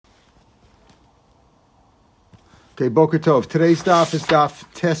Okay, Boker Tov. Today's daf is daf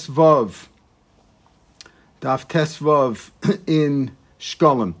Tesvav. Daf Tesvav in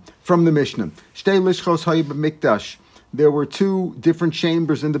Shkolim from the Mishnah. Shtei lishchos hayu b'mikdash. There were two different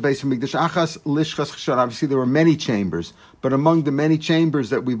chambers in the base of Mikdash. Achas lishchas chashon. Obviously, there were many chambers, but among the many chambers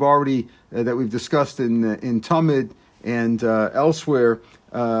that we've already that we've discussed in Talmud and elsewhere,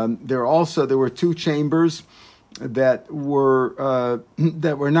 there were two chambers that were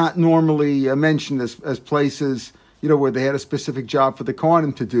not normally mentioned as places, where they had a specific job for the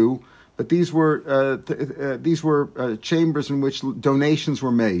Kohanim to do, but these were chambers in which donations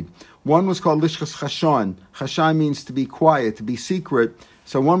were made. One was called Lishchas Chashon. Chashon means to be quiet, to be secret.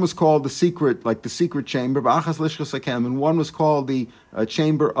 So one was called the secret, like the secret chamber, Achas Lishchas Hakem, and one was called the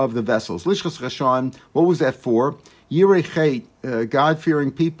chamber of the vessels. Lishchas Chashon, what was that for? Yirei Chet,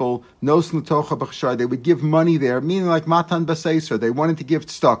 God-fearing people, Nos Natocha B'Chashar, they would give money there, meaning like Matan B'Seisar. They wanted to give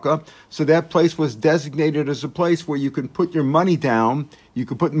tzedakah, so that place was designated as a place where you can put your money down, you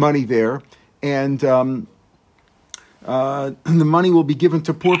can put money there, and the money will be given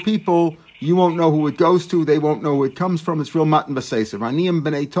to poor people. You won't know who it goes to. They won't know who it comes from. It's real matan b'seisar. Aniyim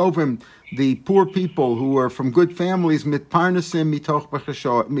b'nei tovim, the poor people who are from good families, mitparnasim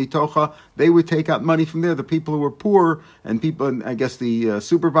mitocha, they would take out money from there. The people who were poor, and I guess the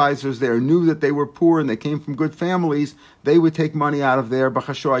supervisors there knew that they were poor and they came from good families, they would take money out of there,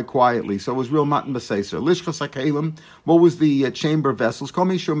 b'chashoy, quietly. So it was real matan b'seisar. Lishchas hakelim, what was the chamber vessels? Kol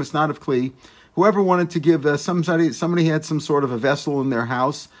mishum is not of kli. Whoever wanted to give, somebody had some sort of a vessel in their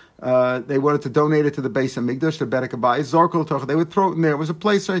house, they wanted to donate it to the base of Mikdash, the Bedek Abayis, Zarkol Toch, they would throw it in there. It was a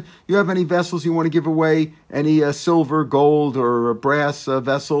place where you have any vessels you want to give away, any silver, gold, or brass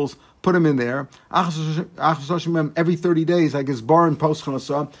vessels, put them in there. Every 30 days, I guess, Baran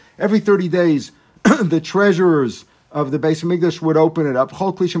Poschanasa, every 30 days, the treasurers of the base of Mikdash would open it up. Any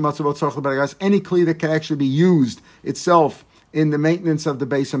kli that can actually be used itself in the maintenance of the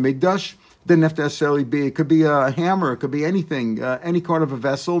base of Mikdash. Didn't have to necessarily be, it could be a hammer, it could be anything, any kind of a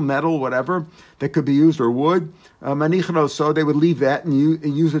vessel, metal, whatever, that could be used, or wood. So they would leave that and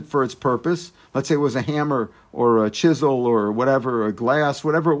use it for its purpose. Let's say it was a hammer or a chisel or whatever, a glass,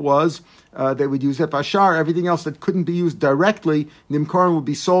 whatever it was, they would use it. Ashar, everything else that couldn't be used directly, Nimkarim would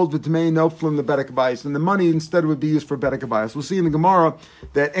be sold with Dmei Noflim, the Bedek Abayis, and the money instead would be used for Bedek Abayis. We'll see in the Gemara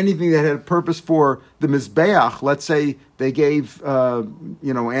that anything that had a purpose for the Mizbeach, let's say they gave,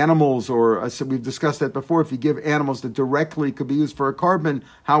 animals, or we've discussed that before, if you give animals that directly could be used for a carbon,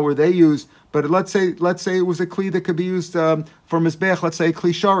 how were they used? But let's say it was a kli that could be used for mizbech. Let's say a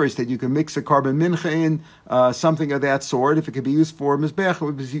kli sharish, that you can mix a carbon mincha in, something of that sort. If it could be used for mizbech,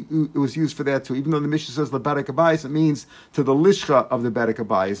 it was used for that too. Even though the Mishnah says the bedek abayis, it means to the lishcha of the bedek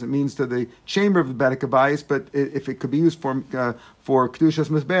abayis. It means to the chamber of the bedek abayis. But if it could be used for kedushas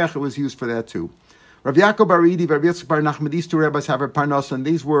mizbech, it was used for that too. Rav Yaakov bar Idi, Rav Yitzchak bar Nachman, these two rabbis have a parnas, and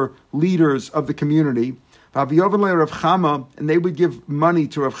these were leaders of the community. Rav Chama, and they would give money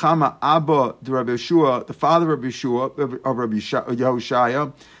to Rav Chama, Abba, to Rabbi Yeshua, the father of Yeshua, of Rabbi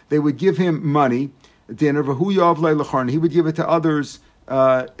Yehoshaya. They would give him money. He would give it to others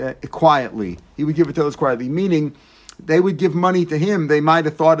quietly. He would give it to others quietly, meaning they would give money to him. They might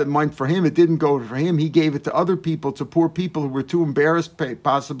have thought it meant for him. It didn't go for him. He gave it to other people, to poor people who were too embarrassed,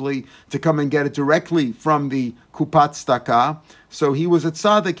 possibly, to come and get it directly from the Kupat Staka. So he was a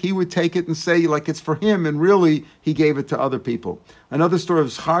tzaddik. He would take it and say, like, it's for him, and really, he gave it to other people. Another story of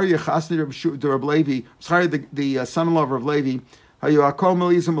Zcharia, Chasni Reb Levi, Zcharia, the son-in-law of Reb Levi,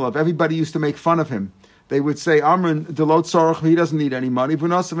 everybody used to make fun of him. They would say, Amran, Delot Sarach, he doesn't need any money.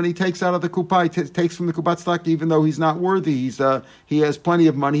 V'nosav, and he takes out of the kupa, he takes from the kupat tzedakah, even though he's not worthy. He has plenty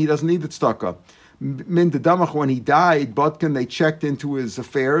of money, he doesn't need the tzedakah. Min Dedamach, when he died, Botkin, they checked into his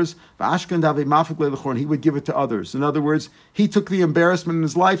affairs. V'ashkan Davi Mafik Lelechorn, he would give it to others. In other words, he took the embarrassment in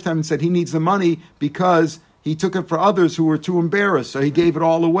his lifetime and said he needs the money because he took it for others who were too embarrassed. So he gave it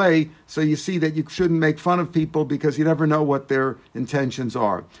all away. So you see that you shouldn't make fun of people because you never know what their intentions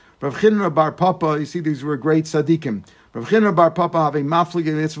are. Rav Chinna bar Papa, you see, these were great tzaddikim. Rav Chinna bar Papa have a maflig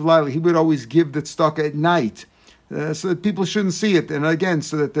in Yitzvah. He would always give the tzedakah at night, so that people shouldn't see it. And again,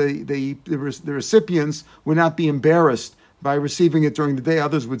 so that the recipients would not be embarrassed by receiving it during the day.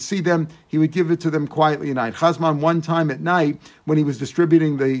 Others would see them. He would give it to them quietly at night. Chazman, one time at night, when he was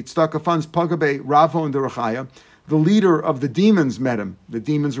distributing the tzedakah funds, Pagabe, Ravo, and Derechaya, the leader of the demons met him. The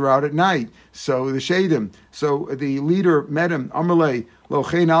demons were out at night, so the shadim. So the leader met him. Amalei, lo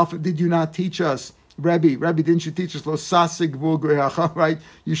chen alpha, did you not teach us? Rebbe, didn't you teach us? Lo sasig v'ul, right?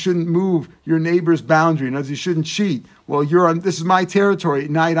 You shouldn't move your neighbor's boundary. In other words, you shouldn't cheat. Well, this is my territory.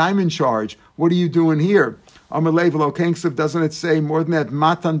 At night, I'm in charge. What are you doing here? Amalei v'lo kengsav, doesn't it say more than that?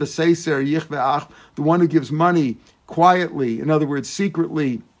 Matan b'seiser yich ve'ach, the one who gives money quietly, in other words,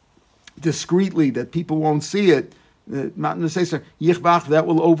 secretly, discreetly, that people won't see it. Matan b'seiser yich ve'ach, that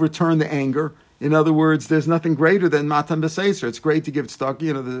will overturn the anger. In other words, there's nothing greater than matan b'seiser. It's great to give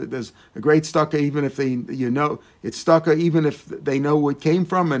tzedakah. There's a great tzedakah even if it's tzedakah even if they know who it came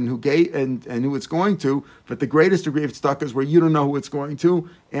from and who gave and who it's going to. But the greatest degree of tzedakah is where you don't know who it's going to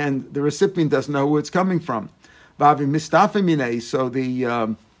and the recipient doesn't know who it's coming from. So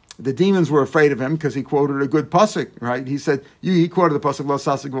the demons were afraid of him because he quoted a good pasuk, right? He said, he quoted the pasuk, Lo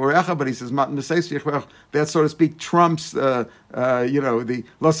sasek v'orecha, but he says, Matan b'seiser, that, so to speak, trumps, the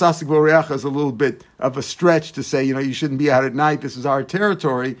Lo sasek v'orecha is a little bit of a stretch to say, you shouldn't be out at night, this is our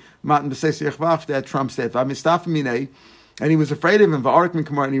territory. Matan b'seiser, that trumps that. And he was afraid of him,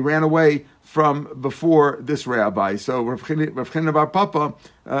 and he ran away from before this rabbi. So Rav China bar Papa,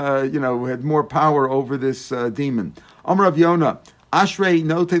 had more power over this demon. Amar Rav Yonah, Ashrei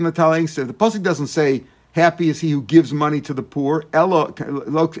notein latal engsev. The pasuk doesn't say happy is he who gives money to the poor. Ella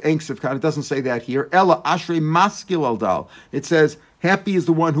lo engsev. It doesn't say that here. Ella ashrei maskil al dal. It says happy is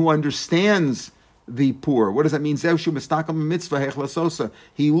the one who understands the poor. What does that mean? Zevshu mistakam mitzvah hechlasosa.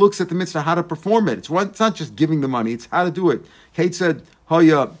 He looks at the mitzvah how to perform it. It's not just giving the money; it's how to do it. Kate said,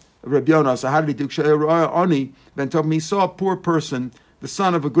 "Hoya Reb Yonah." So how did he do? Oni ben told me he saw a poor person, the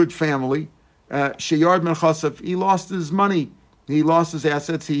son of a good family. Sheyard ben chasav. He lost his money. He lost his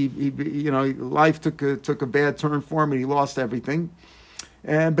assets. Life took a bad turn for him, and he lost everything.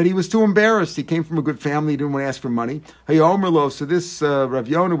 But he was too embarrassed. He came from a good family. He didn't want to ask for money. So this Rav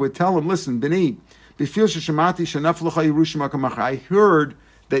Yonah would tell him, "Listen, Bini, I heard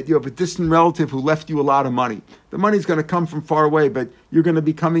that you have a distant relative who left you a lot of money. The money's going to come from far away, but you're going to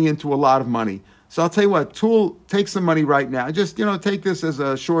be coming into a lot of money. So I'll tell you what, take some money right now. Just, take this as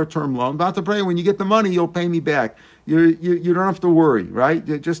a short-term loan. About to pray, when you get the money, you'll pay me back. You don't have to worry, right?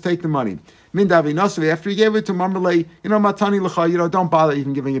 Just take the money. Mindavi Nasavi, after he gave it to Mamalei, Matani L'cha, don't bother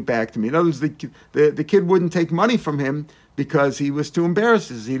even giving it back to me. In other words, the kid wouldn't take money from him because he was too embarrassed.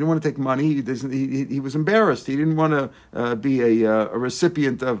 He didn't want to take money. He was embarrassed. He didn't want to be a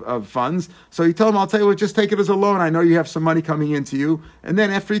recipient of funds. So he told him, I'll tell you what, just take it as a loan. I know you have some money coming into you. And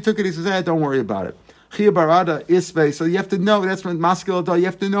then after he took it, he says, don't worry about it. Chia barada isve. So you have to know, that's when maskil, you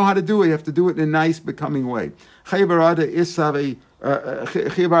have to know how to do it. You have to do it in a nice, becoming way. Chia barada isave.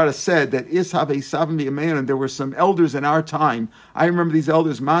 Chia barada said that ishave savim b'yamein, and there were some elders in our time. I remember these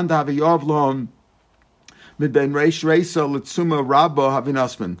elders, man davi yovlon. If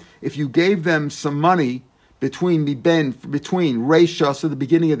you gave them some money between Reisha, so the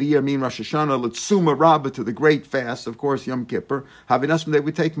beginning of the year, mean Rosh Hashanah, L'tsuma Rabbah, to the great fast, of course, Yom Kippur, Havinasman, they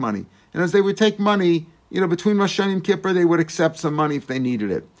would take money. And as they would take money, between Rosh Hashanah and Yom Kippur, they would accept some money if they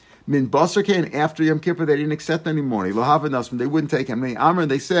needed it. Min Basarke, and after Yom Kippur, they didn't accept any money. L'havinasman, they wouldn't take any. Amr,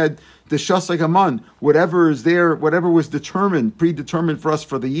 they said, the Shasek Haman, whatever is there, whatever was predetermined for us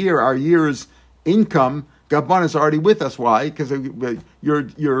for the year, our year's income, Gabban is already with us. Why? Because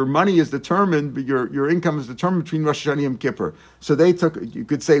your money is determined, but your income is determined between Rosh Hashanah and Yom Kippur. So they took, you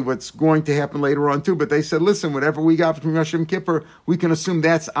could say what's going to happen later on too, but they said, listen, whatever we got between Rosh Hashanah and Yom Kippur, we can assume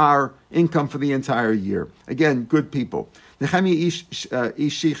that's our income for the entire year. Again, good people. Nehemiah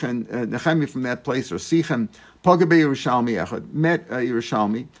Nehemiah from that place, or Sichem, Pagabe Yerushalmi Echad, met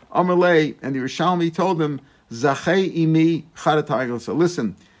Yerushalmi, Amalei, and the Yerushalmi told him, Zachei imi chadatayel. So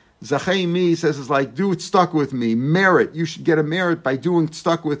listen, Zachei mi says it's like, do it stuck with me. Merit. You should get a merit by doing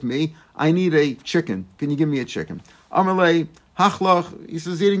stuck with me. I need a chicken. Can you give me a chicken? Amalei, hachlach. He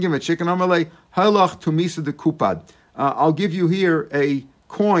says he didn't give him a chicken. Amalei, halach tumisa de kupad. I'll give you here a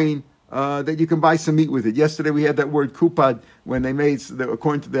coin that you can buy some meat with it. Yesterday we had that word kupad when they made,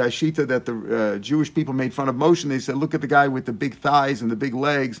 according to the Ashita, that the Jewish people made fun of Moshe. They said, look at the guy with the big thighs and the big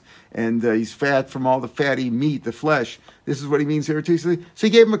legs, and he's fat from all the fatty meat, the flesh. This is what he means here too. So he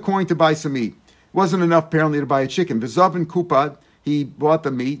gave him a coin to buy some meat. It wasn't enough apparently to buy a chicken. V'zav and kupad, he bought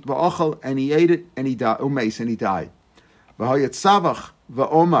the meat, v'achal, and he ate it, and he died. Umeis, and he died. V'hayat savach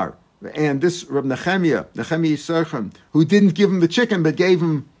v'omar, and this Reb Nehemiah Yisarchem, who didn't give him the chicken but gave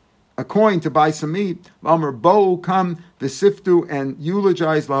him a coin to buy some meat. Amar bo, come v'siftu, and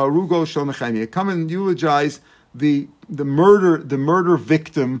eulogize laharugo shel Nehemiah. Come and eulogize the murder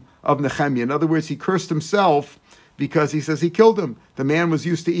victim of Nehemiah. In other words, he cursed himself because he says he killed him. The man was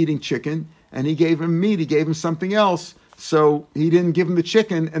used to eating chicken, and he gave him meat. He gave him something else, so he didn't give him the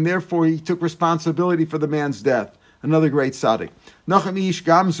chicken, and therefore he took responsibility for the man's death. Another great tzaddik. Nachum Ish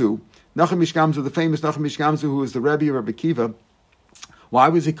Gamzu, the famous Nachum Ish Gamzu, who was the Rebbe of Rabbi Akiva. Why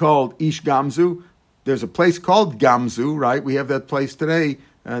was he called Ish Gamzu? There's a place called Gamzu, right? We have that place today,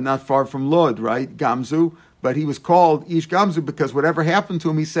 not far from Lod, right? Gamzu. but he was called Ish Gamzu because whatever happened to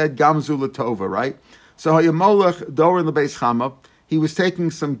him, he said Gamzu Latova, right? So Hayamolech Dor in the Beis Chama, he was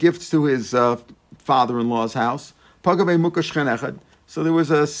taking some gifts to his father-in-law's house. Pagave Mukashchen Echad. So there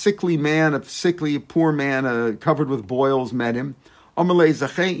was a sickly man, poor man, covered with boils, met him. Amalei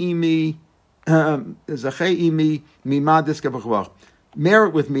Zacheimi Mimadis Gavachvach.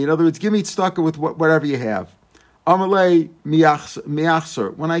 Merit with me. In other words, give me tzedakah with whatever you have. Amalei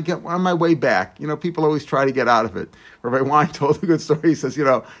miachser. When I get on my way back, people always try to get out of it. Rabbi Wein told a good story. He says,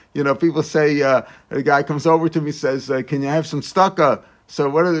 people say, a guy comes over to me, says, can you have some tzedakah? So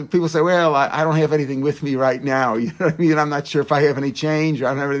what do people say? Well, I don't have anything with me right now. You know what I mean? I'm not sure if I have any change or I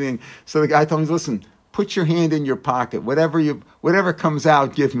don't have anything. So the guy told me, listen, put your hand in your pocket. Whatever comes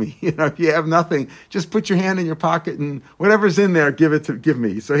out, give me. If you have nothing, just put your hand in your pocket and whatever's in there, give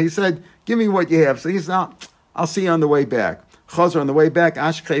me. So he said, give me what you have. So he said, I'll see you on the way back. Chazar on the way back,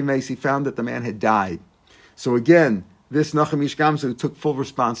 Ashkei Meis, he found that the man had died. So again, this Nachum Ish Gamzu took full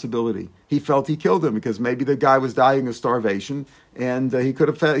responsibility. He felt he killed him because maybe the guy was dying of starvation, and he could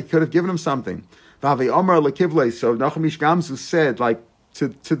have given him something. Vavi Omar Lekivle. So Nachum Ish Gamzu said, like to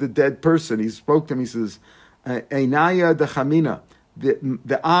the dead person, he spoke to him. He says, "Einaya dechamina."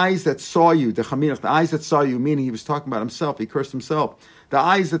 The eyes that saw you, the eyes that saw you, meaning he was talking about himself. He cursed himself. The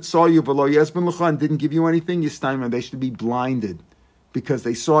eyes that saw you, v'lo yezben l'cha, and didn't give you anything, they should be blinded because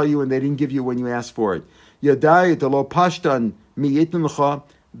they saw you and they didn't give you when you asked for it. Yadai delo pashtan miyitin l'cha,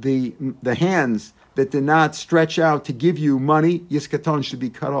 the hands that did not stretch out to give you money, yiskaton, should be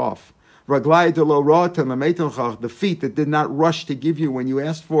cut off. Raglai delo rotan l'meitin l'cha, the feet that did not rush to give you when you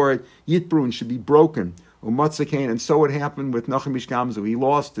asked for it, yitbrun, should be broken. And so it happened with Nachum Ish Gamzu. He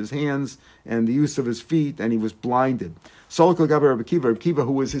lost his hands and the use of his feet, and he was blinded. Solokal Gaber Rabbi Kiva,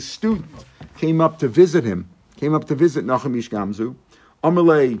 who was his student, came up to visit Nachum Ish Gamzu.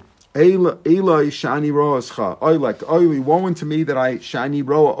 Amalei Eloi Shani Roascha. Oily, woe unto me that I Shani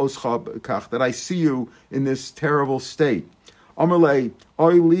Roa Oscha Kach, that I see you in this terrible state. Amalei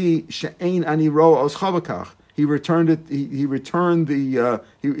Oily She'ain Ani Roa Oscha Kach. He returned it. He replied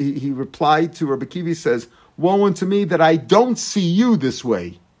to Rabbi Kiva. He says, "Woe unto me that I don't see you this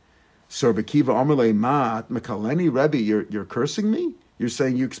way." So Rabbi Kiva, Amalei Ma'at Mekaleni, Rebbe, you're cursing me. You're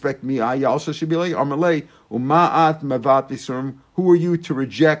saying you expect me, I also should be like Amalei Uma'at Mavat Visurim. Who are you to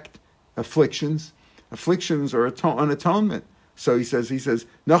reject afflictions? Afflictions are an atonement. So he says,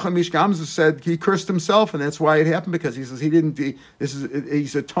 Nachum Ish Gamzu said he cursed himself, and that's why it happened, because he says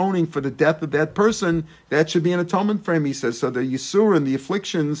he's atoning for the death of that person. That should be an atonement for him. He says, so the Yisurim, the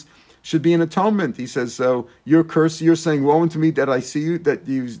afflictions, should be an atonement. He says, so you're saying, woe unto me that I see you, that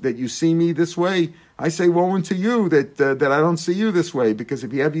you see me this way. I say, woe unto you that I don't see you this way, because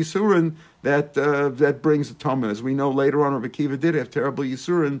if you have Yisurim, that brings atonement. As we know later on, Rabbi Kiva did have terrible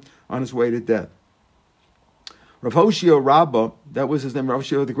Yisurim on his way to death. Rav Hoshia Rabbah, that was his name, Rav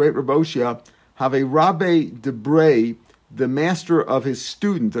Hoshia, the great Rav Hoshia, have a Rabbi Debrei, the master of his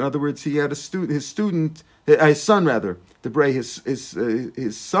student. In other words, he had his son, Debrei,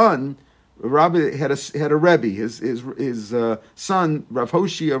 his son, Rabbi had a Rebbe. His son, Rav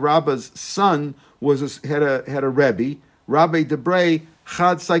Hoshia Rabbah's son, had a Rebbe. Rabbi Debrei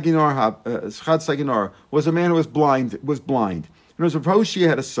Chad Saginor was a man who was blind. And Rav Hoshia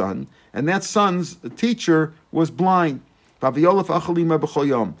had a son, and that son's teacher was blind. So Rav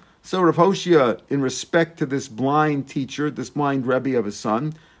Hoshia, in respect to this blind teacher, this blind Rebbe of his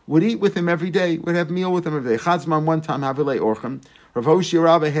son, would eat with him every day, would have meal with him every day. Chadzman, one time, Havilei Orchem, Rav Hoshia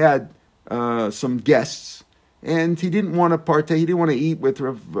Rabbah had some guests, and he didn't want to partake. He didn't want to eat with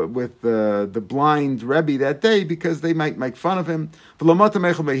the blind Rebbe that day because they might make fun of him.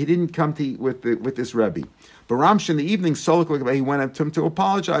 He didn't come to eat with this Rebbe. But Ramsh in the evening, he went up to him to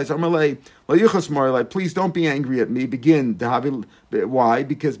apologize. Please don't be angry at me. Why?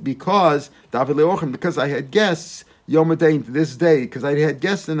 Because I had guests this day, because I had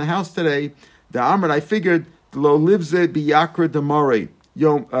guests in the house today. I figured lo livze biyakra demare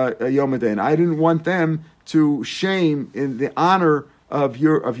yomadein. I didn't want them to shame in the honor of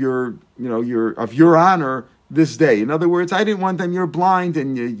your honor this day. In other words, I didn't want them, you're blind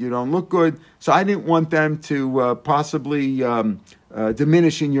and you don't look good, so I didn't want them to possibly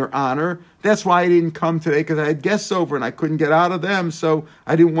diminish in your honor. That's why I didn't come today, because I had guests over and I couldn't get out of them, so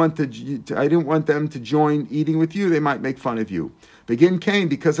I didn't want them to join eating with you. They might make fun of you. Begin came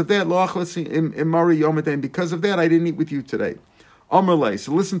because of that. Because of that, I didn't eat with you today. Amarle.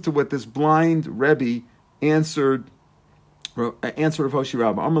 So listen to what this blind Rebbe answered Rav Hoshia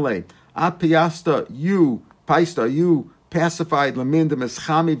Rabbah. Amarle. At piasta, you pacified laminda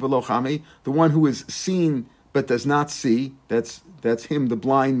meschami velochami, the one who is seen but does not see. That's him, the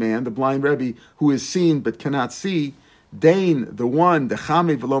blind man, the blind Rebbe, who is seen but cannot see. Dain, the one, the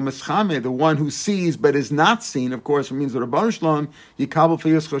chame v'lo mischame, the one who sees but is not seen, of course, it means the Rabbanu Shalom, Yikabel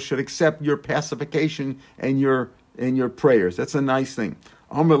Fiyuscha should accept your pacification and your prayers. That's a nice thing.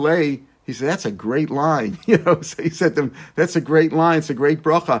 Amalei, he said, that's a great line. So he said to him, that's a great line. It's a great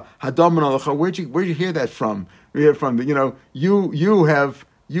bracha. Hadam Alecha. Where'd you hear that from? You hear from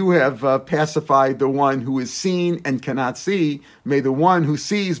you have pacified the one who is seen and cannot see. May the one who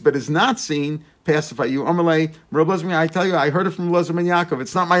sees but is not seen pacify you. Amalei, I tell you, I heard it from Elazar ben Yaakov.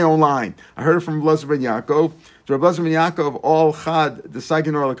 It's not my own line. I heard it from Elazar ben Yaakov. Elazar ben Yaakov, all Chad, the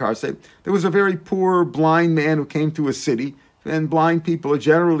Saginor Lakar, said there was a very poor blind man who came to a city. And blind people are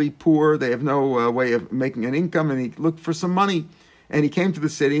generally poor. They have no way of making an income, and he looked for some money. And he came to the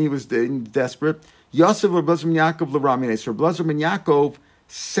city, and he was desperate. Yosef Elazar ben Yaakov l'ramine. So Elazar ben Yaakov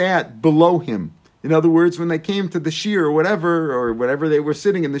sat below him. In other words, when they came to the shir or whatever they were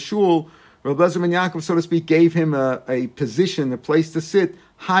sitting in the shul, Rabbi Elazar ben Yaakov, so to speak, gave him a position, a place to sit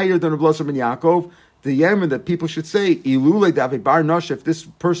higher than Rabbi Elazar ben Yaakov. The Yemen that people should say, Ilule David Bar Nosh, if this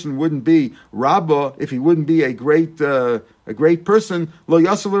person wouldn't be Rabbah, if he wouldn't be a great person, Lo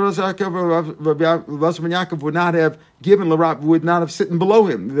Yosef Rabbi Elazar ben Yaakov would not have given would not have sitting below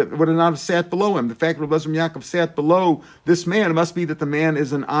him, would not have sat below him. The fact that Rabbi Elazar ben Yaakov sat below this man, it must be that the man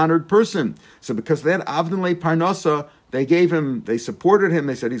is an honored person. So because of that, Avdin Parnasa, they supported him,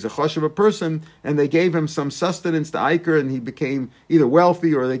 they said he's a choshev person, and they gave him some sustenance to Iker, and he became either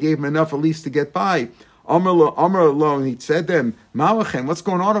wealthy or they gave him enough at least to get by. Amr alone, he said to them, Mawachem, what's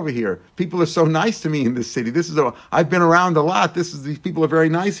going on over here? People are so nice to me in this city. I've been around a lot. These people are very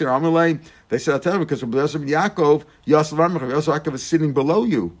nice here. Amr, they said, I'll tell you, because Rabbi Elazar ben Yaakov, Yosef Yaakov is sitting below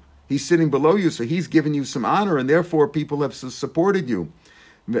you. He's sitting below you, so he's giving you some honor, and therefore people have supported you.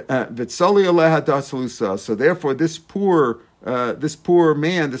 So therefore, this poor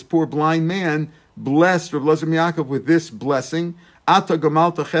man, this poor blind man, blessed Rabbi Elazar ben Yaakov with this blessing. Ata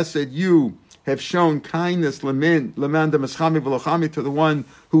gamalta chesed, you have shown kindness, leman demaschami v'lochami, to the one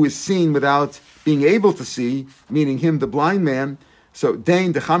who is seen without being able to see, meaning him, the blind man. So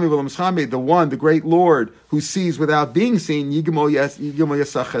dain dechami v'lomaschami, the one, the great Lord, who sees without being seen, yigmo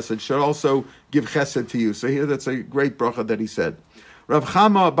yasach chesed, should also give chesed to you. So here, that's a great bracha that he said. Rav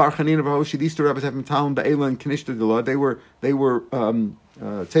Chama Bar Chanina V'Hoshi, these two rabbis have been Talim Be'ela and Kanishta Dila. They were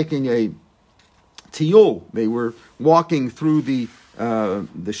taking a tiyul. They were walking through the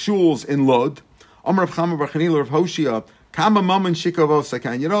shuls in Lod. Amar Rav Chama Bar Chanina Rav Hoshia, Kama Maman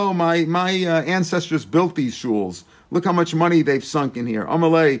Shikavosakan. My ancestors built these shuls. Look how much money they've sunk in here.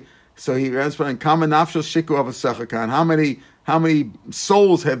 Amalei. So he answered, Kama Nafshos Shikavosakan. How many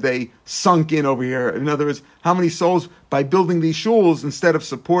souls have they sunk in over here? In other words, how many souls, by building these shuls, instead of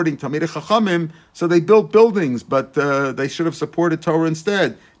supporting Talmidei Chachamim, so they built buildings, but they should have supported Torah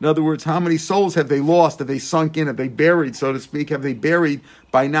instead. In other words, how many souls have they lost, have they sunk in, have they buried, so to speak, have they buried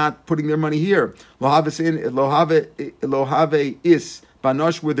by not putting their money here? Lohave is,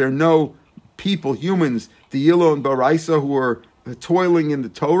 Banosh, where there are no people, humans, the Yilo and Baraisa, who are toiling in the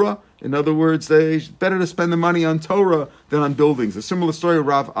Torah. In other words, it's better to spend the money on Torah than on buildings. A similar story of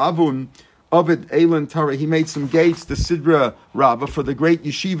Rav Avun, Ovid Eilan Torah. He made some gates, the Sidra Rabbah, for the great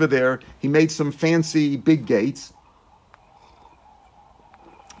yeshiva there. He made some fancy big gates.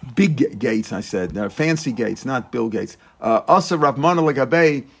 Big gates, I said. They're fancy gates, not Bill Gates. Also, Rav Mana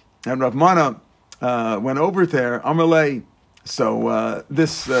Lagabei, and Rav Mana went over there, Amalei. So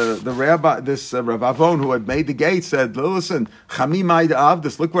the rabbi, Rav Avon, who had made the gate, said, "Listen, Chami Maida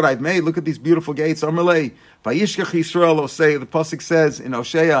Avdus, look what I've made. Look at these beautiful gates." Amalei, Vayishkach Yisrael Osei. The pasuk says in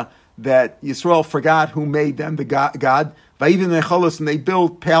Hosea that Yisrael forgot who made them, the God. Vayiv Necholos, and they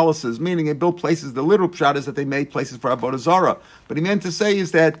built palaces, meaning they built places. The literal pshat is that they made places for Avodah Zarah. But he meant to say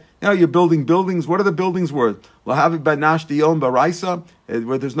is that you're building buildings. What are the buildings worth? Lahavi Banash Diyon Baraisa,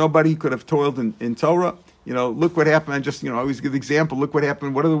 where there's nobody who could have toiled in Torah. Look what happened. I just, I always give the example. Look what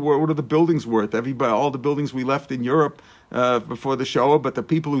happened. What are the buildings worth? All the buildings we left in Europe before the Shoah, but the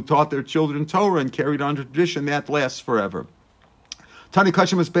people who taught their children Torah and carried on tradition, that lasts forever. Tani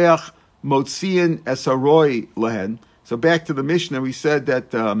Kachim Esbeach Motzian Esaroi Lehen. So back to the Mishnah, we said that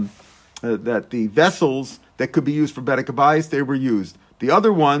that the vessels that could be used for Bedek Habayis, they were used. The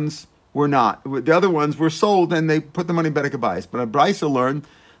other ones were not. The other ones were sold and they put the money in Bedek Habayis. But Brisa learned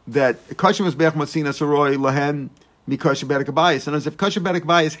that Kashim Esbeach Motzin Esaroi Lehen, Mikosher Bedek Abayis. And as if Kosher Bedek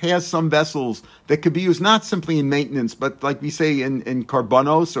Abayis has some vessels that could be used not simply in maintenance, but like we say in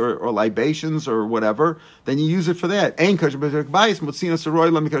karbonos or libations or whatever, then you use it for that. Ain't Kosher Bedek Abayis, Motzinas Aroy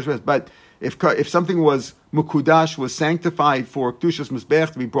Lam Mikosher Bedek. But if something was mukudash, was sanctified for Kedushas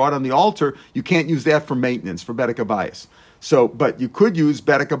Mizbech to be brought on the altar, you can't use that for maintenance, for Bedek Abayis. So, but you could use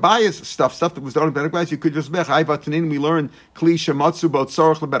Bedek Abayis stuff that was done in Bedek Abayis. You could just we learned Kli Shematzu Bot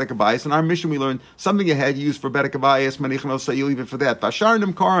Tzorach LeBedek Abayis. In our mission, we learned something you had used for Bedek Abayis, Manichno, so you leave it for that. Vashar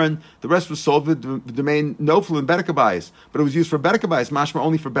Nim Karan, the rest was sold with the domain Nofel and Bedek Abayis, but it was used for Bedek Abayis, Mashma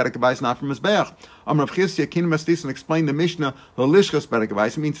only for Bedek Abayis, not for Mizbech. Rav Chisya Kin Mastis and explained the Mishnah Lishchas Bedek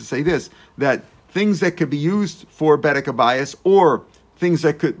Abayis. It means to say this, that things that could be used for Bedek Abayis or things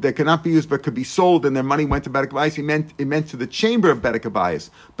that cannot be used but could be sold and their money went to Bedek Abayis, it meant to the chamber of Bedek Abayis.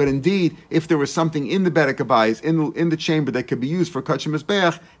 But indeed, if there was something in the Bedek Abayis, in the chamber that could be used for Kachim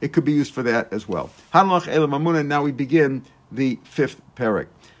Mizbech, it could be used for that as well. Hanlach Elam Amuna, now we begin the fifth parak.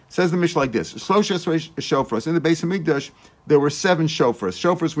 Says the Mishnah like this: shofars. In the Beis Hamikdash, there were 7 shofars.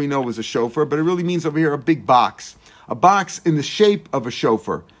 Shofars we know was a shofar, but it really means over here a big box. A box in the shape of a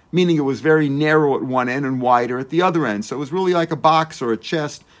shofar, meaning it was very narrow at one end and wider at the other end. So it was really like a box or a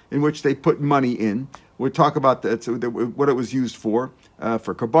chest in which they put money in. We'll talk about that, so what it was used for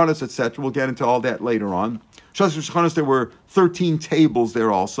karbonos, etc. We'll get into all that later on. There were 13 tables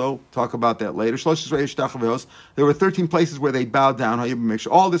there also. Talk about that later. There were 13 places where they bowed down.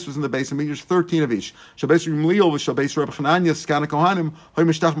 All this was in the Beis Hamikdash, 13 of each. In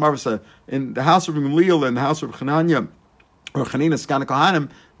the house of Gamliel and the house of Chananya, or Chanina Skana Kohanim,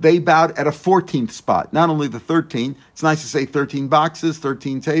 they bowed at a 14th spot. Not only the 13, it's nice to say 13 boxes,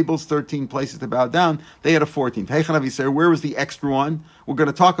 13 tables, 13 places to bow down. They had a 14th. Hey, Chanavi, where was the extra one? We're going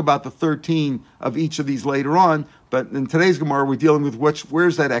to talk about the 13 of each of these later on, but in today's Gemara, we're dealing with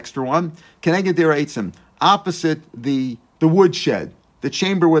where's that extra one? Keneged Der Eitzim, opposite the woodshed, the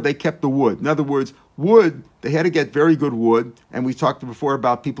chamber where they kept the wood. In other words, wood, they had to get very good wood, and we talked before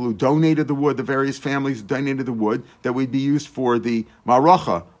about people who donated the wood, the various families who donated the wood, that would be used for the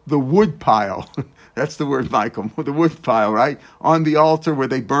maracha, the wood pile. That's the word, Michael, the wood pile, right? On the altar where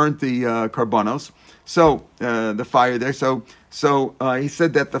they burnt the karbonos. So, the fire there. So he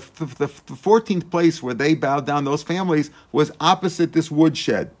said that the 14th place where they bowed down, those families, was opposite this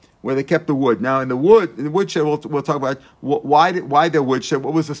woodshed, where they kept the wood. Now, in the woodshed, we'll talk about why the woodshed.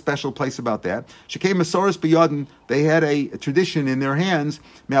 What was the special place about that? Shekei Masoros B'Yadin, they had a tradition in their hands.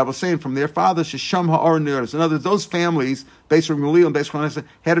 I was saying from their fathers, Shesham Ha'aron Neros. In other words, those families, Beis Gamliel and Beis Chananya,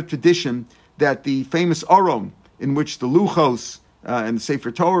 had a tradition that the famous Aron, in which the Luchos and the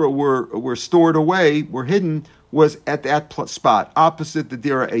Sefer Torah were stored away, were hidden, was at that spot, opposite the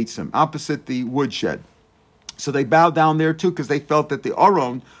Dira Eitzim, opposite the woodshed. So they bowed down there too, because they felt that the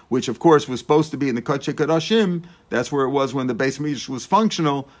Aron, which of course was supposed to be in the Kodesh Kodashim, that's where it was when the Beis Hamikdash was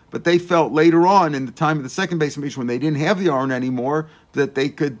functional, but they felt later on in the time of the second Beis Hamikdash, when they didn't have the Aron anymore, that they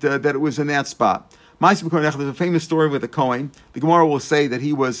could that it was in that spot. There's a famous story with a Kohen. The Gemara will say that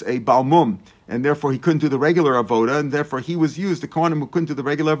he was a Balmum, and therefore he couldn't do the regular avoda, and therefore he was used, the Kohanim who couldn't do the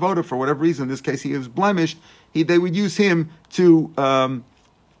regular avoda for whatever reason, in this case he was blemished, they would use him to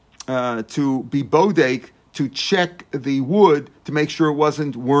be bodek, to check the wood to make sure it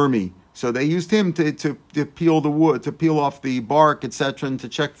wasn't wormy. So they used him to peel the wood, to peel off the bark, etc., and to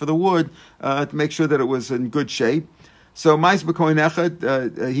check for the wood to make sure that it was in good shape. So Mais B'Kohen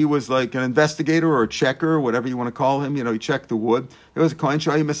Echad, he was like an investigator or a checker, whatever you want to call him. He checked the wood. There was a Kohen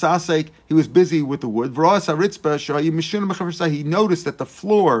Shayi Masasek. He was busy with the wood. V'Roas Haritzba Shayi Mishun Mechaversai. He noticed that the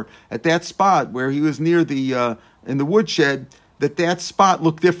floor at that spot where he was near the in the woodshed, that spot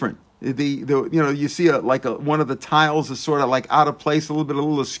looked different. You see one of the tiles is sort of like out of place, a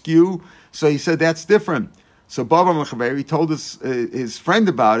little askew. So he said that's different. So Baba Mechaver, he told his friend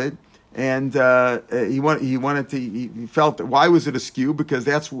about it. And he felt that why was it askew? Because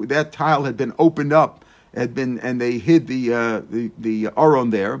that tile had been opened up, and they hid the Aron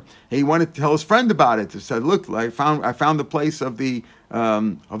there. And he wanted to tell his friend about it. He said, "Look, I found the place of the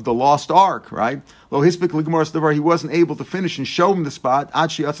lost ark." Right? He wasn't able to finish and show him the spot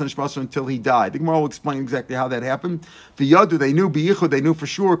until he died. The Gemara will explain exactly how that happened. The Yadu, they knew for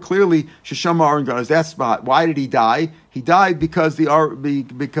sure clearly Shesham Aron God is that spot. Why did he die? He died because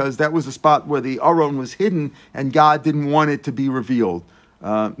because that was the spot where the Aron was hidden, and God didn't want it to be revealed.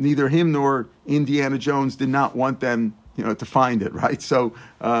 Neither him nor Indiana Jones did not want them, to find it. Right. So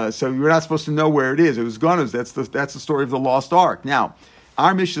you're not supposed to know where it is. It was Gunners. That's the story of the lost ark. Now,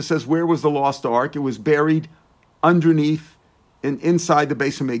 our Mishnah says, where was the lost ark? It was buried underneath inside the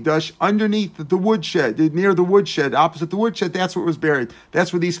Beis Hamikdash, underneath the woodshed, near the woodshed, opposite the woodshed. That's where it was buried.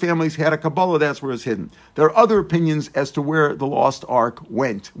 That's where these families had a Kabbalah. That's where it's hidden. There are other opinions as to where the lost ark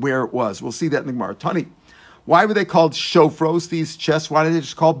went, where it was. We'll see that in the Gemara. Tani, why were they called shofros? These chests? Why did they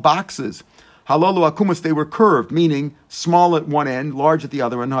just call boxes? Halalu akumas, they were curved, meaning small at one end, large at the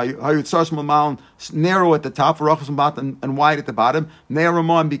other end. Narrow at the top, and wide at the bottom.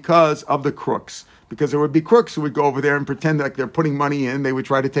 Ne'eramon, because of the crooks. Because there would be crooks who would go over there and pretend like they're putting money in. They would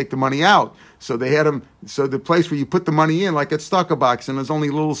try to take the money out. So they had them. So the place where you put the money in, like at Stucker Box, and there's only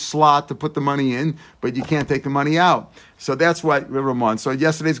a little slot to put the money in, but you can't take the money out. So that's what Ramon. So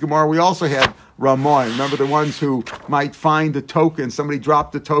yesterday's Gemara, we also had Ramon. Remember the ones who might find the token. Somebody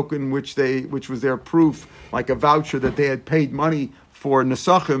dropped the token, which was their proof, like a voucher that they had paid money for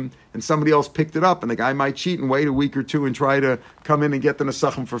Nesachim, and somebody else picked it up, and the guy might cheat and wait a week or two and try to come in and get the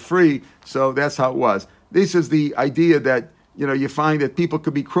Nesachim for free. So that's how it was. This is the idea that, you find that people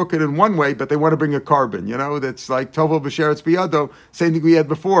could be crooked in one way, but they want to bring a carbon. That's like Tovo B'Sheretz Biyado, same thing we had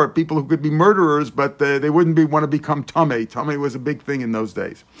before. People who could be murderers, but they wouldn't want to become Tameh. Tameh was a big thing in those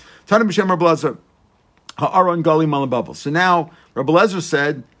days. Tana B'Shem Rabbi Lezer, Ha'aron Gali Malabavel. So now Rabbi Lezer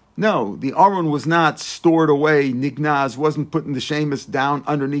said, no, the Aron was not stored away, nignaz, wasn't putting the shemus down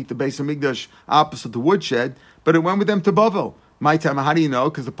underneath the Beis Hamikdash opposite the woodshed, but it went with them to Bavel. My time, how do you know?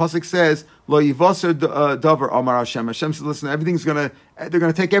 Because the pasuk says, "Lo yivaser davar Amar Hashem." Hashem says, "Listen, they're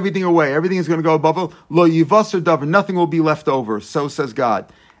gonna take everything away. Everything is gonna go to Bavel. Lo yivaser davar, nothing will be left over." So says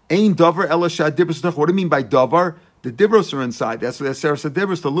God. Ain davar elashad dibros. What do you mean by davar? The dibros are inside. That's what the Seres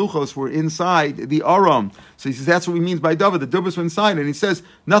Dibros, the luchos, were inside the aram. So he says that's what he means by davar. The dibros were inside, and he says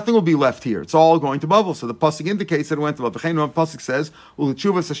nothing will be left here. It's all going to Bavel. So the pasuk indicates that it went to Bavel. The pasuk says,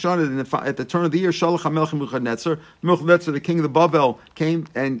 at the turn of the year, Shalach HaMelech Nebuchadnezzar, the king of the Bavel, came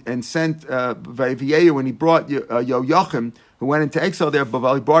and sent Vayeviehu, and he brought Yoachim, who went into exile there.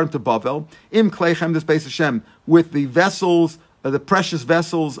 Bavel, he brought him to Bavel. Im Kleichem des Beis Hashem, with the vessels, the precious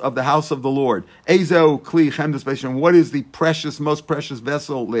vessels of the house of the Lord. Ezo kli chemdes beishim. What is the most precious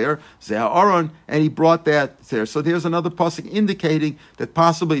vessel there? Zeh Aaron, and he brought that there. So there's another pasuk indicating that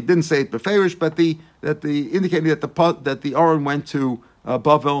possibly, it didn't say it beferish, but indicating that the Aaron went to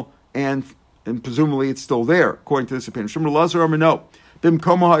Bavel, and presumably it's still there, according to this opinion. Shmuel Lazar Amino, Bim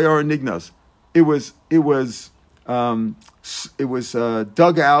Komo Hayar Nignas. It was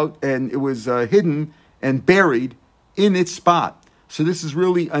dug out, and it was hidden and buried in its spot. So this is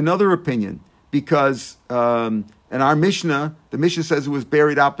really another opinion, because in our Mishnah, the Mishnah says it was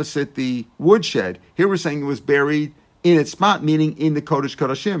buried opposite the woodshed. Here we're saying it was buried in its spot, meaning in the Kodesh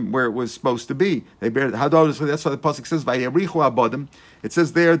Kodashim, where it was supposed to be. They buried it. That's why the pasuk says Vayerichu Abodim. It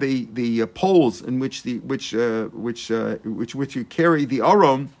says there the poles in which which you carry the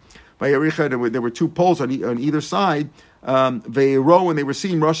Aron. Vayericha, there were two poles on either side. Ve'ero, when they were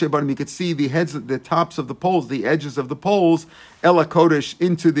seeing Rosh Hashanah, you could see the heads, the tops of the poles, the edges of the poles, Ela Kodesh,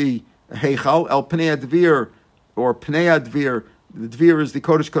 into the Heichal, El Pnei Advir, or Pnei Advir. The Dvir is the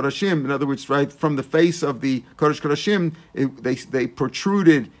Kodesh Kodashim. In other words, right from the face of the Kodesh Kodashim, they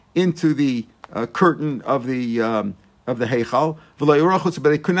protruded into the curtain of the Heichal, but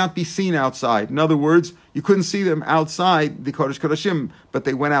they could not be seen outside. In other words, you couldn't see them outside the Kodesh Kodashim, but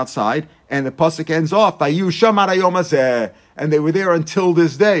they went outside, and the pasuk ends off by and they were there until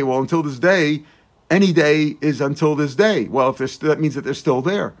this day. Well, until this day, any day is until this day. Well, that means that they're still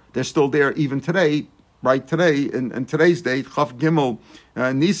there. They're still there even today, right today, in today's date, Chaf Gimel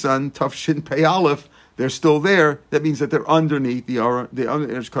Nisan, Taf Shin Pei Aleph, they're still there. That means that they're underneath the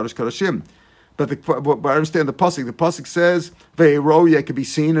Kodesh Kodashim. But I understand the pasuk. The pasuk says ve'ero, it could be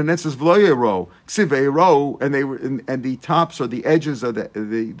seen, and it says v'lo ksiv ve'ero, and they were, and the tops or the edges of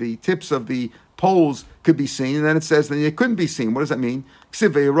the tips of the poles could be seen, and then it says then it couldn't be seen. What does that mean?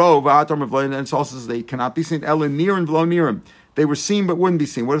 Ksiv ve'ero v'atam v'lo, and it also says they cannot be seen. Ela near and v'lo nearim. They were seen but wouldn't be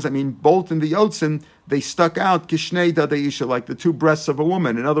seen. What does that mean? Bolt and the yotzin, they stuck out kishnei dadeisha, like the two breasts of a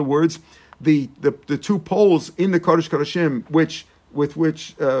woman. In other words, the two poles in the Kodesh Kodashim, which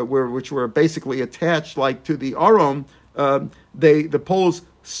were basically attached like to the Aron, the poles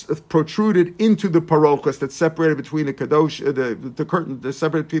protruded into the parochas that separated between the kadosh, the curtain that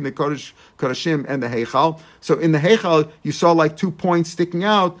separated between the Kodesh Kodashim and the Heichal. So in the Heichal, you saw like 2 points sticking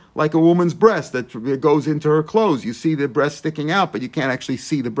out, like a woman's breast that goes into her clothes. You see the breast sticking out, but you can't actually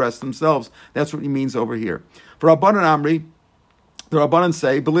see the breasts themselves. That's what he means over here. For Rabbanan Amri, the Rabbanan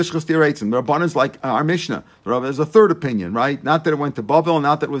say, Belishchas Direitzim. The Rabbanan's like our Mishnah. There's a third opinion, right? Not that it went to Bavel,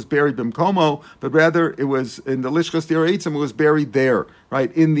 not that it was buried Bimkomo, but rather it was in the Lishchas Direitzim, it was buried there.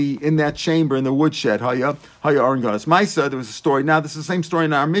 right, in that chamber, in the woodshed. Haya Aron Gonas. Maisa, there was a story. Now, this is the same story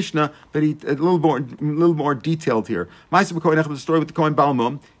in our Mishnah, but a little more detailed here. Maisa b'Kohen Echad was a story with the Kohen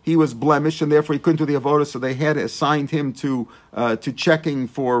Balmum. He was blemished, and therefore he couldn't do the avodah, so they had assigned him to checking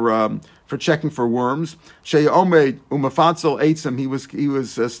for worms. Shei Omed Umafatzel Eitzim. He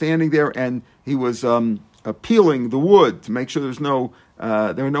was standing there, and he was peeling the wood to make sure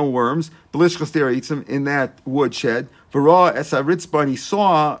there were no worms. Belishchas there Eitzim in that woodshed. V'ra esaritzba, and he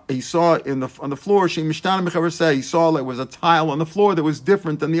saw on the floor. He saw there was a tile on the floor that was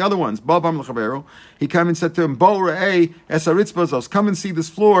different than the other ones. He came and said to him, Bo re'ei esaritzba, come and see this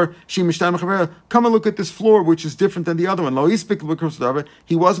floor. Come and look at this floor, which is different than the other one.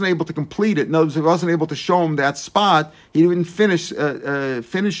 He wasn't able to complete it. In other words, he wasn't able to show him that spot. He didn't finish.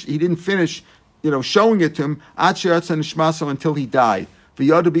 He didn't finish. Showing it to him until he died.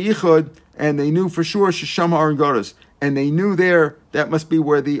 And they knew for sure Shesham Aron Goras, and they knew that must be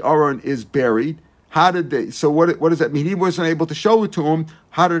where the Aron is buried. How did they? So what does that mean? He wasn't able to show it to him.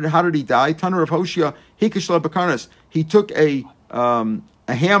 How did he die? Tanur of Hoshea Hikashla Bakarnas. He took a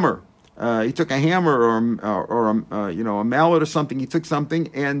hammer. He took a hammer or a mallet or something. He took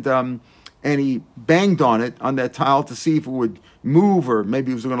something and he banged on that tile to see if it would move, or maybe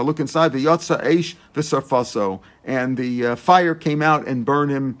he was going to look inside. The Yotza Eish v'Sarfaso, and the fire came out and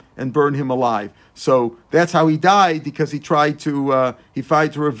burned him alive. So that's how he died, because he tried to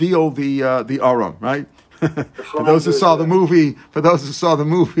reveal the Aron, right? For those who saw the movie,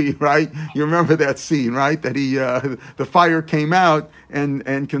 right? You remember that scene, right? That the fire came out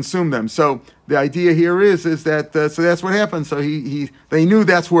and consumed them. So the idea here is that so that's what happened. So they knew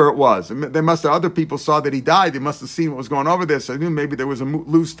that's where it was. They must have, other people saw that he died. They must have seen what was going over there. So they knew maybe there was a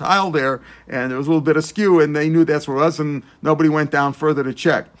loose tile there, and there was a little bit askew, and they knew that's where it was, and nobody went down further to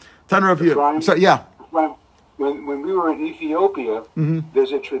check. Tanur of you. So yeah. When we were in Ethiopia,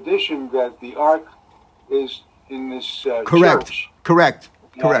 there's a tradition that the ark is in this church. Correct.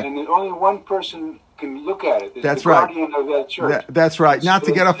 And only one person can look at it. It's that's the right. guardian of that church. That's right. Not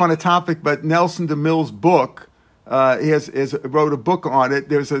to get off on a topic, but Nelson DeMille's book, he wrote a book on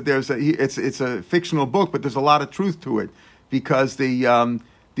it. It's a fictional book, but there's a lot of truth to it, because the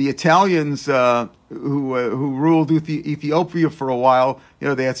Italians who ruled Ethiopia for a while,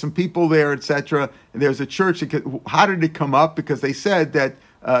 they had some people there, etc. And there's a church. How did it come up? Because they said that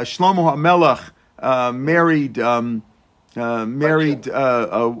Shlomo HaMelech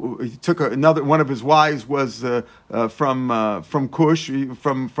he took another one of his wives was from Cush,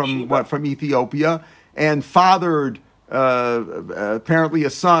 from Ethiopia, and fathered apparently a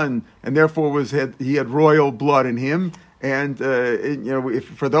son, and therefore he had royal blood in him. And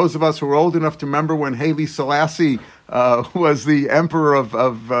for those of us who are old enough to remember when Haile Selassie was the emperor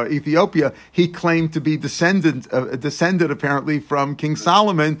of Ethiopia, he claimed to be descended apparently from King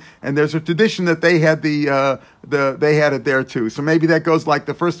Solomon, and there's a tradition that they had they had it there too. So maybe that goes like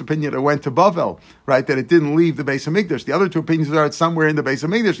the first opinion that went to Bavel, right? That it didn't leave the Beis Hamikdash. The other two opinions are it's somewhere in the Beis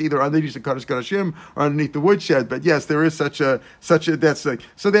Hamikdash, either underneath the Kodesh Kodashim or underneath the woodshed. But yes, there is such a that's like,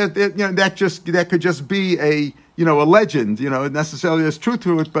 so that could just be a legend, necessarily there's truth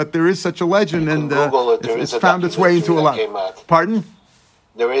to it, but there is such a legend, and it's found its way into a lot. Pardon?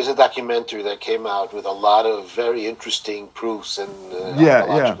 There is a documentary that came out with a lot of very interesting proofs and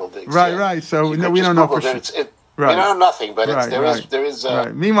archaeological things. Right. So we don't know for sure. We don't know nothing, but there is.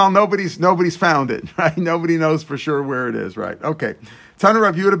 Right. Meanwhile, nobody's found it. Right. Nobody knows for sure where it is. Right. Okay. Tanur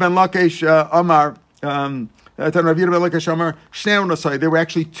Rav Yehuda ben Lakish Amar. There were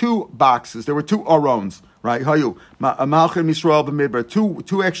actually two boxes. There were two arons. Right, Hayu Malchim Yisrael b'Midbar.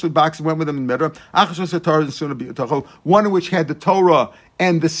 Two actually boxes went with them in Midbar. One of which had the Torah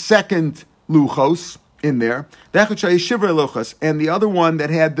and the second luchos in there. And the other one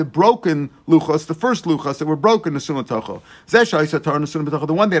that had the broken luchos, the first luchos that were broken, the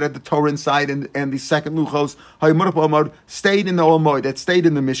one that had the Torah inside and the second luchos stayed in the Olmoid, that stayed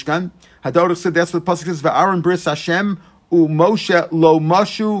in the Mishkan. Hadorach said that's what the pasuk says. Va'aron bris Hashem u'Moshe lo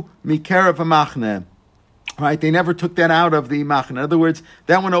mashu mikerav hamachne. Right, they never took that out of the machne. In other words,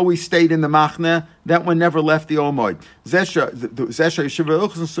 that one always stayed in the machne. That one never left the Olmoid. The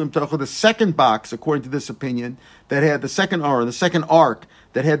second box, according to this opinion, that had the second aron, the second ark,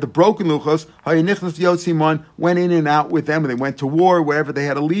 that had the broken luchos, went in and out with them, and they went to war, wherever they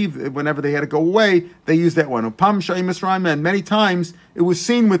had to leave, whenever they had to go away, they used that one. And many times it was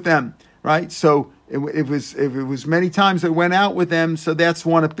seen with them, right? So it was many times that went out with them. So that's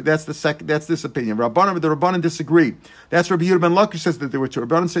this opinion. The Rabbanan disagree. That's Rabbi Yehuda ben Lakish says that there were two.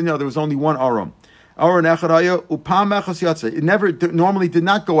 Rabbanan said no, there was only one aron. It never normally did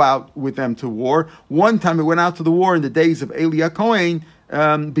not go out with them to war. One time it went out to the war in the days of Eli Kohen,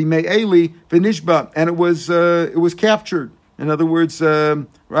 b'mei Eli v'nishba, and it was captured. In other words,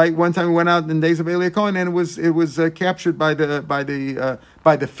 right? One time we went out in the days of Eli Cohen, and it was captured by the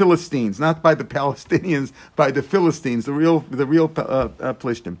Philistines, not by the Palestinians, by the Philistines, the real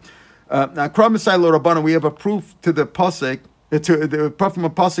Plishtim. Now, Kram Masai Lo Rabbanan, we have a proof to the pasuk. The proof from a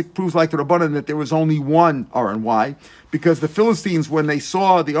pasuk proves like the Rabbanan that there was only one Aron. Why? Because the Philistines, when they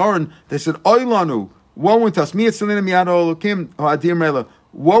saw the Aron, they said, "Oilanu, woe unto us! Mi'etzalinu miyad Elokim ha'adir melech.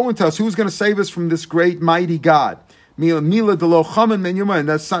 Woe unto us! Who's going to save us from this great mighty God?" And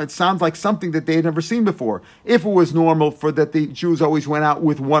it sounds like something that they had never seen before. If it was normal for that the Jews always went out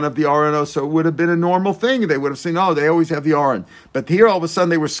with one of the Aronos, so it would have been a normal thing. They would have seen, they always have the Aron. But here all of a sudden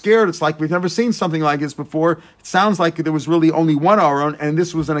they were scared. It's like we've never seen something like this before. It sounds like there was really only one Aron, and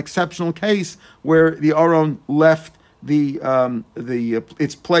this was an exceptional case where the Aron left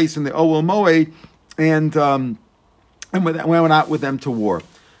its place in the Ohel Moed and went out with them to war.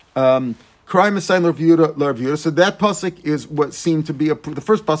 So that pasuk is what seemed to be the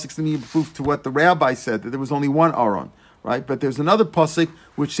first pasuk seemed to be proof to what the rabbi said, that there was only one Aron, right? But there's another pasuk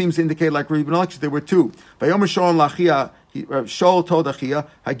which seems to indicate, like Rabbi Lakish, there were two. Vayomer Shaul lachia, Shaul told Achia,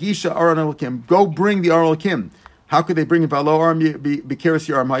 Hagisha Aron Elokim, go bring the Aron Elokim. How could they bring it?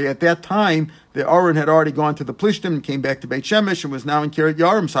 At that time, the Aron had already gone to the Plishtim and came back to Beit Shemesh and was now in Kiryat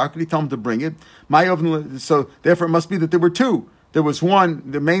Yarim. So how could he tell him to bring it? So therefore, it must be that there were two. There was one,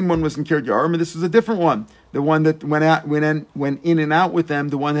 the main one was in Kiryat Yarim, and this was a different one. The one that went in and out with them,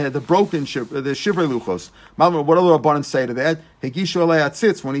 the one that had the broken the Shivrei Luchos. What did the Rabbanan say to that? Hegishu alei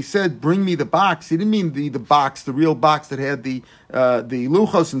atzitz. When he said, bring me the box, he didn't mean the box, the real box that had the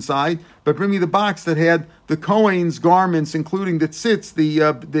Luchos inside, but bring me the box that had the Kohen's garments, including the tzitz,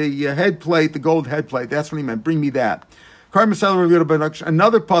 the head plate, the gold head plate. That's what he meant. Bring me that.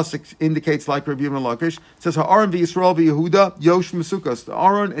 Another pasuk indicates, like Rabbi Lakish, says Ha'aron v'Yisrael v'Yehuda yosh m'Sukkos. The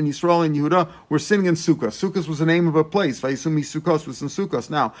Aron and Yisrael and Yehuda were sitting in Sukkos. Sukkos was the name of a place. Vayisum Sukkos was in Sukkos.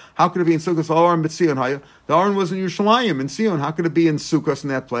 Now, how could it be in Sukkos? Aron b'Tzion Haya. The Aron was in Yerushalayim in Sion. How could it be in Sukkos in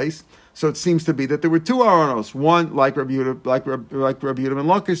that place? So it seems to be that there were two Aronos. One, like Rabbi Yehuda ben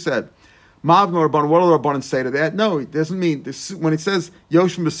Lakish said. Mavno Rabban, what do the Rabbanan say to that? No, it doesn't mean, when it says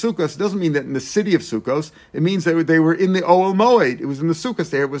Yoshim B'Sukkos, it doesn't mean that in the city of Sukkos. It means that they were in the Ohel Moed. It was in the Sukkos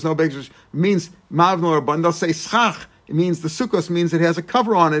there. It was no big. It means Mavno Rabban. They'll say Schach. It means the Sukkos means it has a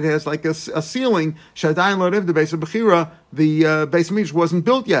cover on it. It has like a ceiling. Shadayin Lo Riv, the base of Bechira, the base of Midrash wasn't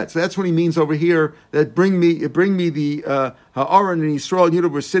built yet. So that's what he means over here. That bring me the Ha'aron and Yisrael and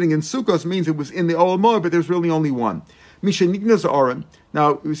Yehuda were sitting in Sukkos means it was in the Ohel Moed, but there's really only one. Misha Nignas Aron.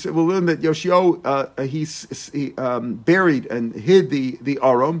 Now we'll learn that Yoshio he buried and hid the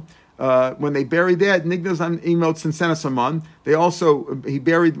Aron. When they buried that, Nignas emailed Sinsenasaman. He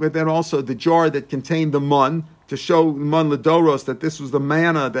buried with that also the jar that contained the mun, to show man Ladoros that this was the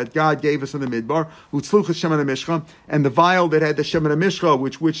manna that God gave us in the Midbar, and the vial that had the Shemana Mishcha,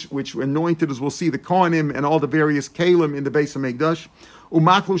 which anointed, as we'll see, the Kohanim and all the various Kalim in the base of Mikdash,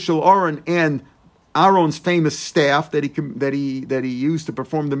 Umaklu Shel Aron, and Aaron's famous staff that he used to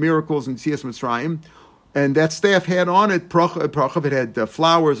perform the miracles in Tzias Mitzrayim, and that staff had on it prachav. It had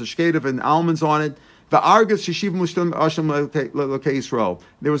flowers, a shkedav, and almonds on it. The argas sheshivim l'shtem Hashem l'kei Yisrael.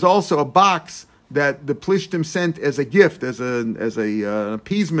 There was also a box that the Plishtim sent as a gift, as a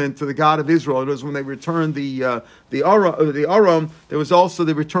appeasement to the God of Israel. It was when they returned the Aron. There was also,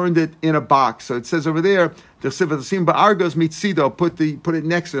 they returned it in a box. So it says over there, the Sivasim ba'argos mitzido, put it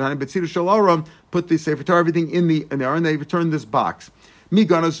next to it. Mitzido shel Aron, put the Sefer Torah, everything in the Aron. They returned this box.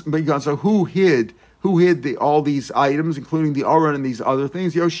 Miganzo, who hid all these items, including the Aron and these other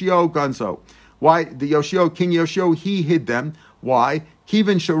things? Yoshio Gonzo. Why? King Yoshio, he hid them. Why?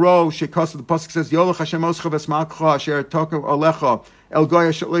 Kivin Sharo Shekas, the pasuk says, Yolach Hashem Oscha Vesmakcha Asher Tokav Alecha El Goya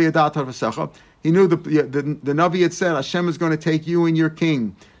Shelo Yadat Harvasecha. He knew the Navi had said Hashem is going to take you and your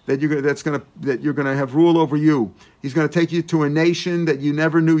king, that you're going to have rule over you. He's going to take you to a nation that you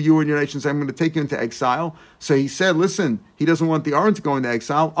never knew, you and your nation. So I'm going to take you into exile. So he said, listen, he doesn't want the Aron to go into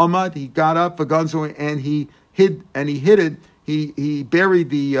exile. Ahmad, he got up for Gonzo and he hid it. He buried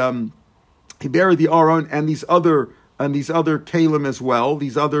the Aron and these other kalim as well,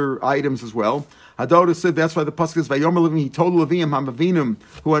 these other items as well. Hadodah said, that's why the pasuk is Vayomer Levim. He told Levim Hamavinim,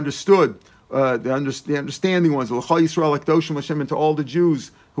 who understood, the understanding ones, L'chol Yisrael Akdoshim Hashem, and to all the Jews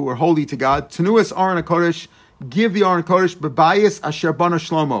who are holy to God. Tenuas Aron HaKodesh, give the Aron HaKodesh B'bayis Asher Bana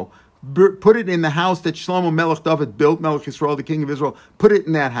Shlomo. Put it in the house that Shlomo Melech David built, Melech Yisrael, the king of Israel. Put it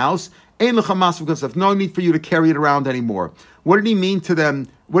in that house. Ein lecha masuf kasef. No need for you to carry it around anymore. What did he mean to them?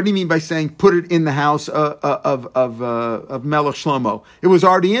 What did he mean by saying put it in the house of Melech Shlomo? It was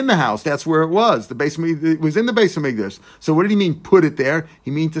already in the house. That's where it was. It was in the Beis Hamikdash. So what did he mean put it there? He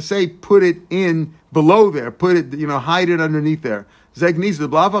mean to say put it in below there. Put it, hide it underneath there. Zegniz the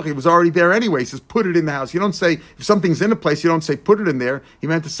Blavach, it was already there anyway. He says put it in the house. You don't say, if something's in a place, you don't say put it in there. He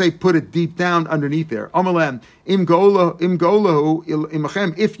meant to say put it deep down underneath there. Amalam, im golahu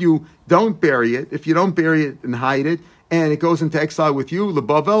imachem, if you don't bury it and hide it, and it goes into exile with you,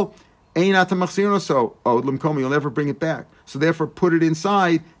 Lebavel, so you'll never bring it back. So therefore put it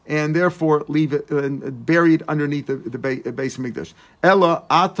inside, and therefore leave it bury it underneath the Beis Hamikdash. Ella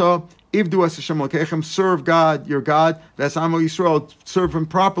ata ivdu es Hashem Elokechem, serve God, your God. That's Amo Yisrael. Serve Him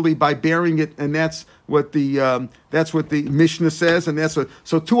properly by burying it, and that's what the Mishnah says, and that's what.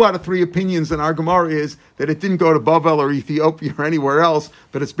 So 2 out of 3 opinions in our Gemara is that it didn't go to Bavel or Ethiopia or anywhere else,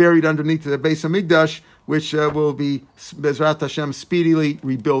 but it's buried underneath the Beis Hamikdash, which will be Bezrat Hashem speedily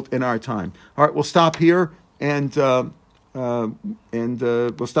rebuilt in our time. All right, we'll stop here, and we'll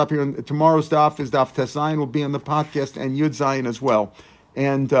stop here. Tomorrow's daf is daf Tezayin. Will be on the podcast, and Yud Zayin as well.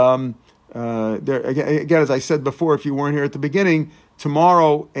 And there again, as I said before, if you weren't here at the beginning,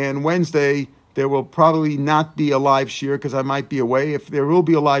 tomorrow and Wednesday there will probably not be a live shir because I might be away. If there will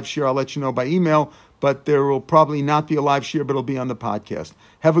be a live shir, I'll let you know by email. But there will probably not be a live shir, but it'll be on the podcast.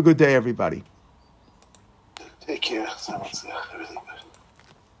 Have a good day, everybody. Take care. Everything good.